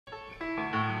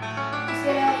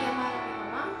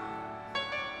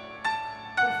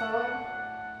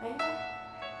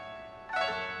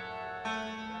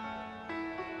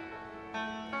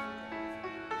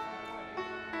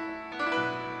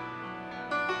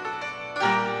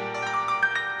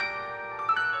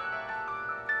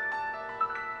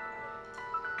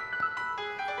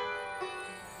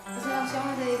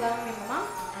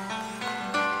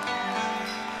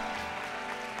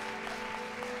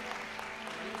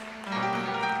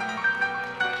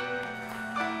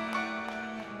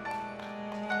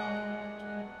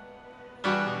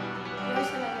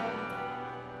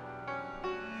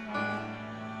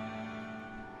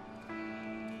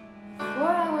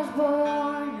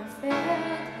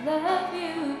love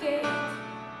you gave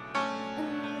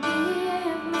and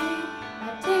give me. I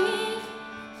take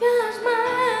your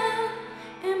smile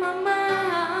in my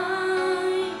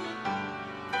mind.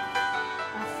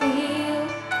 I feel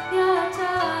your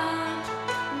touch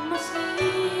in my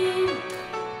skin.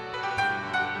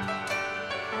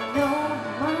 I know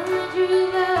how much you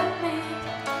love me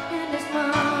in this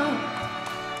moment.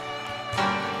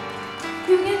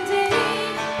 You can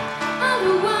take all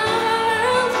the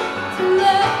world to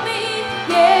love me,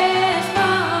 yes,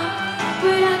 Mom.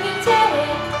 But I can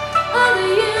take all the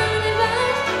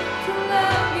universe to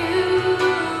love you.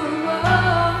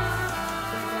 Oh,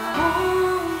 but the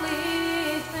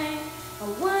only thing I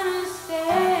wanna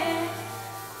say,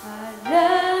 I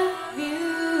love you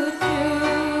too.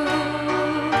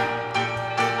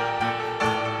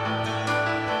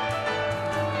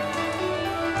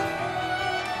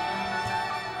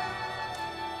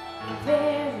 A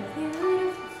very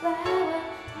beautiful flower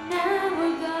in our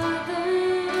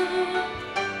garden.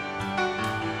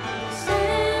 The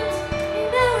scent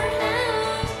in our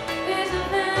house is of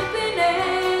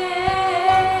happiness.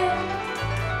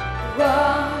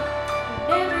 Warm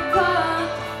in every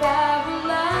part of our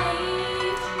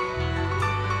life.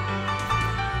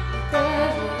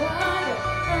 Because we are the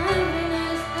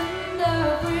happiness and the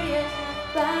prettiest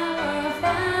flower of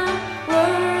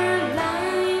our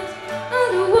lives. Oh,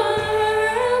 the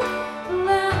world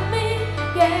love me,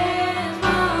 yes,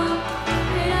 Mom.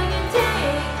 But I can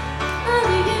take all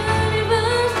the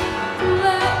universe to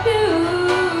love you.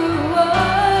 Oh,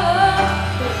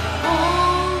 but the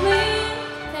only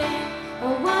thing I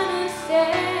wanna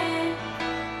say,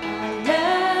 I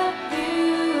love you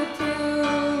too.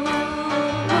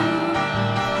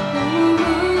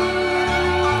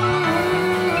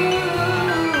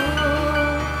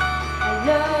 I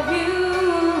love you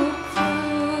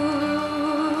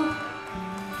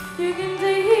too. You can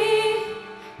take